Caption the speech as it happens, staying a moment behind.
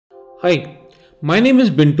Hi, my name is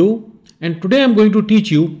Bintu and today I am going to teach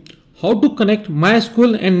you how to connect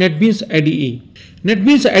MySQL and NetBeans IDE.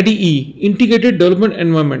 NetBeans IDE Integrated Development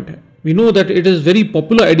Environment. We know that it is very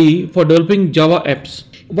popular IDE for developing Java apps.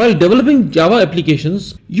 While developing Java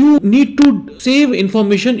applications, you need to save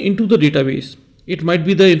information into the database. It might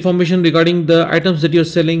be the information regarding the items that you're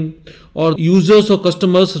selling or users or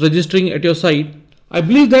customers registering at your site. I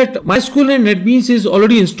believe that MySQL and NetBeans is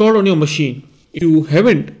already installed on your machine. If you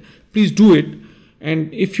haven't, please do it.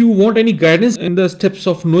 And if you want any guidance in the steps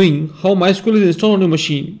of knowing how MySQL is installed on your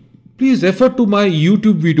machine, please refer to my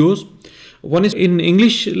YouTube videos. One is in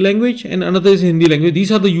English language and another is Hindi language.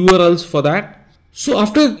 These are the URLs for that. So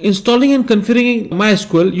after installing and configuring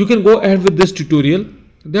MySQL, you can go ahead with this tutorial.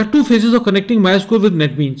 There are two phases of connecting MySQL with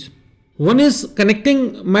NetBeans. One is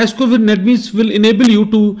connecting MySQL with NetBeans will enable you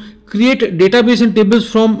to create database and tables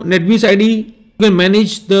from NetBeans IDE. You can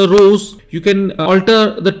manage the rows, you can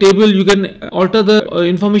alter the table, you can alter the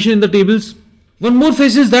information in the tables. One more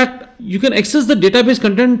phase is that you can access the database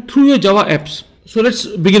content through your Java apps. So let's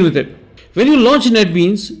begin with it. When you launch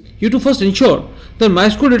NetBeans, you have to first ensure that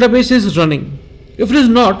MySQL database is running. If it is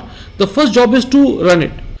not, the first job is to run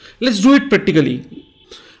it. Let's do it practically.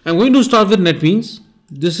 I'm going to start with NetBeans.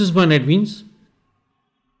 This is my NetBeans.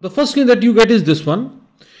 The first screen that you get is this one.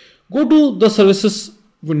 Go to the services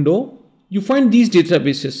window. You find these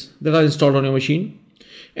databases that are installed on your machine,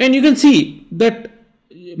 and you can see that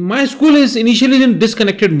MySQL is initially in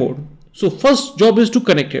disconnected mode. So first job is to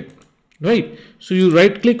connect it, right? So you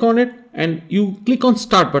right click on it and you click on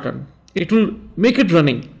start button. It will make it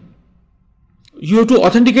running. You have to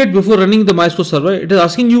authenticate before running the MySQL server. It is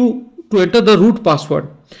asking you to enter the root password.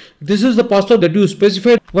 This is the password that you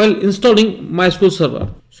specified while installing MySQL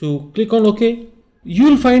server. So click on OK. You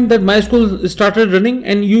will find that MySQL started running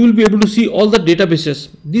and you will be able to see all the databases.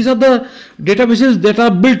 These are the databases that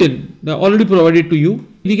are built in, they are already provided to you.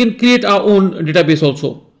 We can create our own database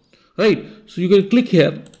also, right? So you can click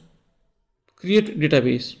here, create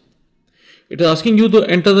database. It is asking you to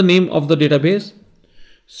enter the name of the database.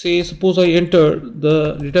 Say, suppose I enter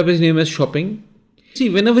the database name as shopping.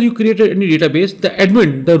 See, whenever you create any database, the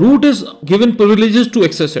admin, the root is given privileges to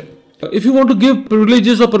access it. If you want to give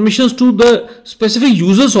privileges or permissions to the specific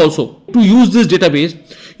users also to use this database,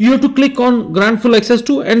 you have to click on grant full access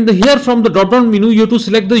to, and here from the drop down menu you have to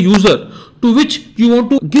select the user to which you want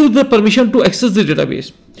to give the permission to access the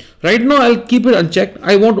database. Right now I'll keep it unchecked.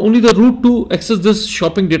 I want only the root to access this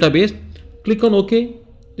shopping database. Click on OK.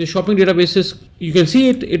 The shopping database is, you can see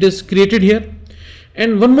it is created here.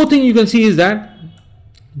 And one more thing you can see is that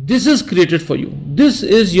this is created for you. This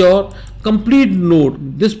is your complete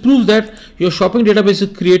node. This proves that your shopping database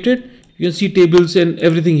is created. You can see tables and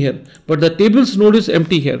everything here, but the tables node is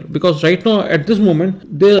empty here because right now at this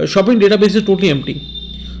moment the shopping database is totally empty.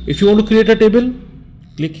 If you want to create a table,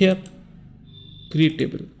 click here, create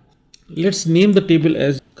table. Let's name the table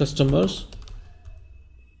as customers.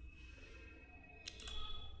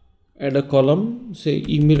 Add a column, say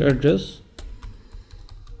email address.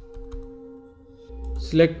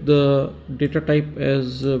 Select the data type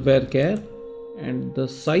as varchar and the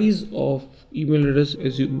size of email address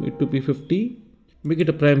assume it to be 50. Make it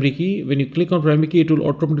a primary key. When you click on primary key, it will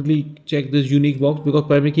automatically check this unique box because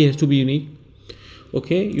primary key has to be unique.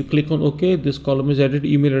 Okay, you click on OK. This column is added,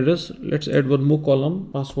 email address. Let's add one more column,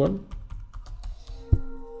 password.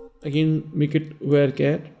 Again, make it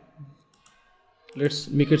varchar. Let's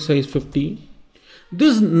make it size 50.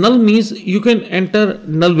 This null means you can enter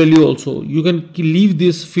null value also. You can leave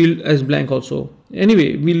this field as blank also.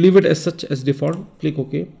 Anyway, we leave it as such as default. Click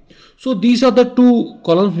OK. So these are the two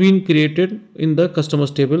columns being created in the customers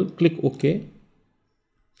table. Click OK.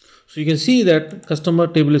 So you can see that customer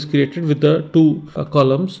table is created with the two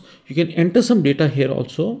columns. You can enter some data here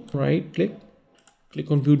also. Right click. Click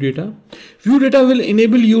on view data. View data will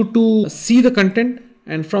enable you to see the content,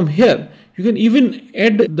 and from here you can even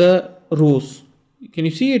add the rows. Can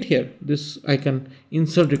you see it here? This icon,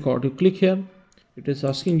 insert record. You click here. It is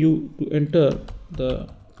asking you to enter the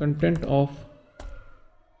content of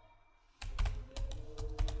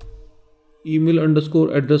email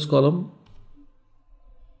underscore address column.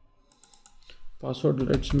 Password,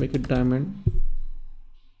 let's make it diamond.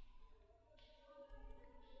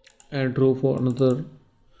 Add row for another.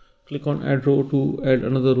 Click on add row to add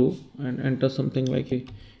another row and enter something like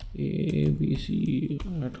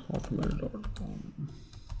abc@hotmail.com,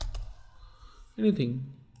 anything,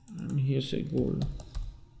 and here say gold.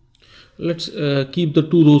 Let's keep the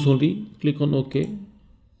two rows only. Click on OK.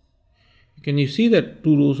 Can you see that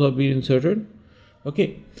two rows are being inserted?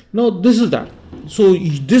 Okay, now this is that. So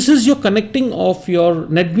this is your connecting of your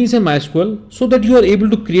NetBeans and MySQL so that you are able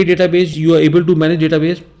to create database, you are able to manage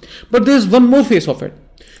database. But there is one more phase of it.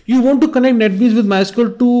 You want to connect NetBeans with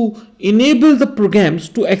MySQL to enable the programs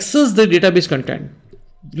to access the database content.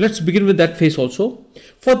 Let's begin with that phase also.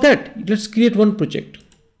 For that, let's create one project.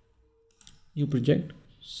 New project.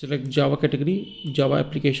 Select Java category, Java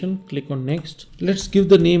application, click on next. Let's give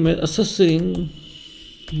the name as assessing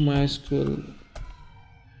MySQL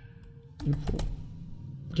info.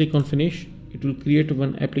 Click on finish. It will create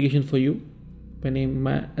one application for you by name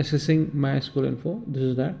assessing MySQL info. This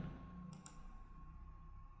is that.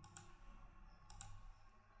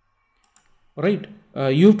 Right.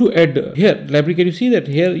 You have to add here library. Can you see that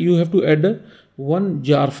here you have to add one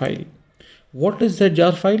jar file? What is that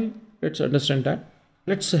jar file? Let's understand that.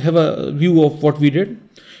 Let's have a view of what we did.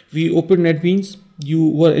 We opened NetBeans. You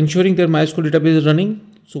were ensuring that MySQL database is running.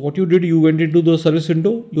 So what you did, you went into the service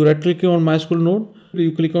window. You right click on MySQL node.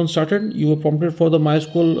 You click on started. You were prompted for the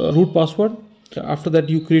MySQL root password. After that,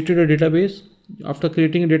 you created a database. After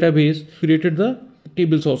creating a database, created the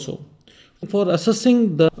tables also. For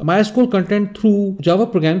assessing the MySQL content through Java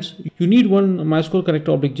programs, you need one MySQL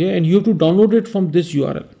connector object J, and you have to download it from this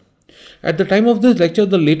URL. At the time of this lecture,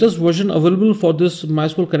 the latest version available for this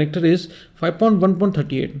MySQL connector is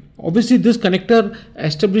 5.1.38. Obviously, this connector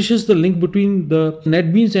establishes the link between the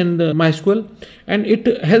NetBeans and MySQL, and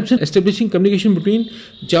it helps in establishing communication between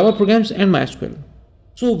Java programs and MySQL.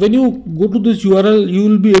 So when you go to this URL, you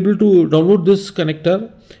will be able to download this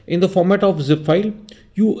connector in the format of zip file.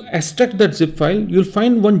 You extract that zip file. You'll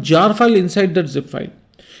find one jar file inside that zip file.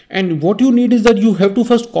 And what you need is that you have to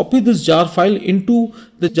first copy this jar file into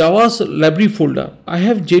the Java's library folder. I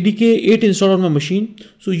have JDK 8 installed on my machine.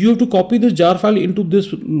 So you have to copy this jar file into this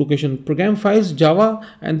location, program files, Java,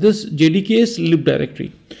 and this JDK's lib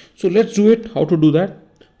directory. So let's do it. How to do that?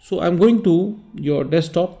 So I'm going to your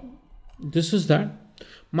desktop. This is that.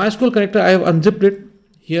 MySQL connector, I have unzipped it.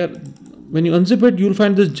 Here, when you unzip it, you'll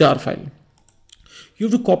find this jar file. You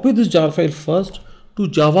have to copy this jar file first to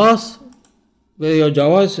Java's, where your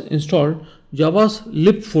Java is installed, Java's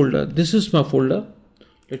lib folder. This is my folder.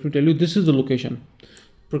 Let me tell you, this is the location.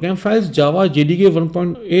 Program files, Java, JDK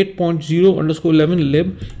 1.8.0_11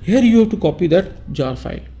 lib. Here you have to copy that jar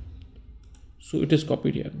file. So it is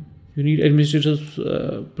copied here. You need administrator's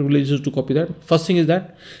privileges to copy that. First thing is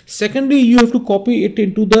that. Secondly, you have to copy it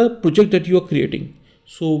into the project that you are creating.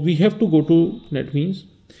 So we have to go to NetBeans.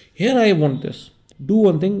 Here I want this. Do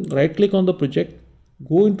one thing, right click on the project,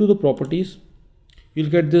 go into the properties.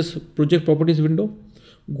 You'll get this project properties window.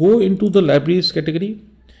 Go into the libraries category.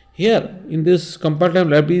 Here in this compile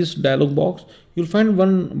time libraries dialog box, you'll find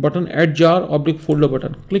one button, add jar object folder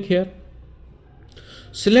button. Click here.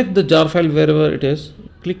 Select the jar file wherever it is.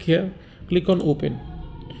 Click here. Click on open.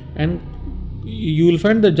 And you will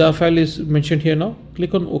find the jar file is mentioned here now.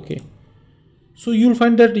 Click on OK. So you will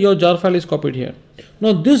find that your jar file is copied here.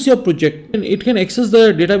 Now this is your project, and it can access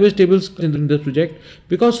the database tables in this project,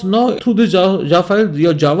 because now through this jar file,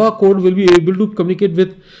 your Java code will be able to communicate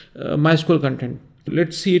with MySQL content.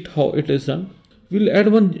 Let's see it how it is done. We'll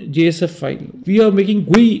add one JSF file. We are making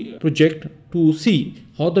GUI project to see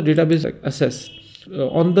how the database is accessed.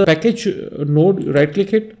 On the package node, right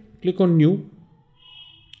click it, click on new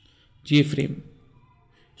JFrame.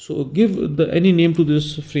 So give any name to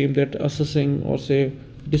this frame, that assessing or say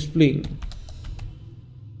displaying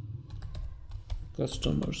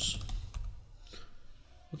customers.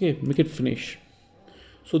 Okay, make it finish.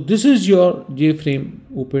 So this is your JFrame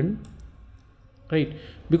open, right?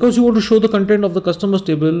 Because you want to show the content of the customers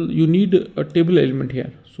table, you need a table element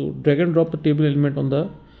here. So drag and drop the table element on the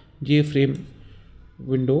JFrame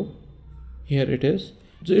window. Here it is.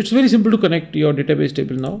 So it's very simple to connect your database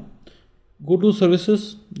table now. Go to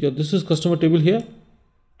services. This is customer table here.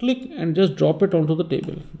 Click and just drop it onto the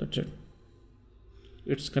table. That's it.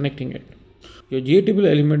 It's connecting it. Your JTable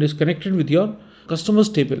element is connected with your customers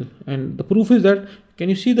table, and the proof is that, can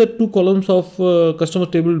you see the two columns of customers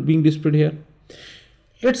table being displayed here?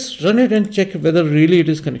 Let's run it and check whether really it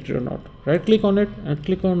is connected or not. Right click on it and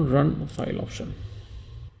click on run file option.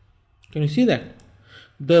 Can you see that?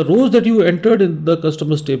 The rows that you entered in the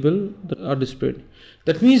customers table are displayed.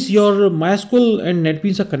 That means your MySQL and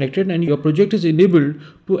NetBeans are connected, and your project is enabled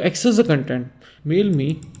to access the content. Mail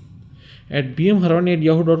me at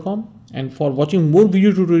bmharwani@yahoo.com, and for watching more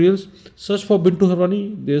video tutorials, search for Bintu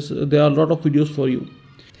Harwani. There are a lot of videos for you.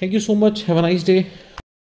 Thank you so much. Have a nice day.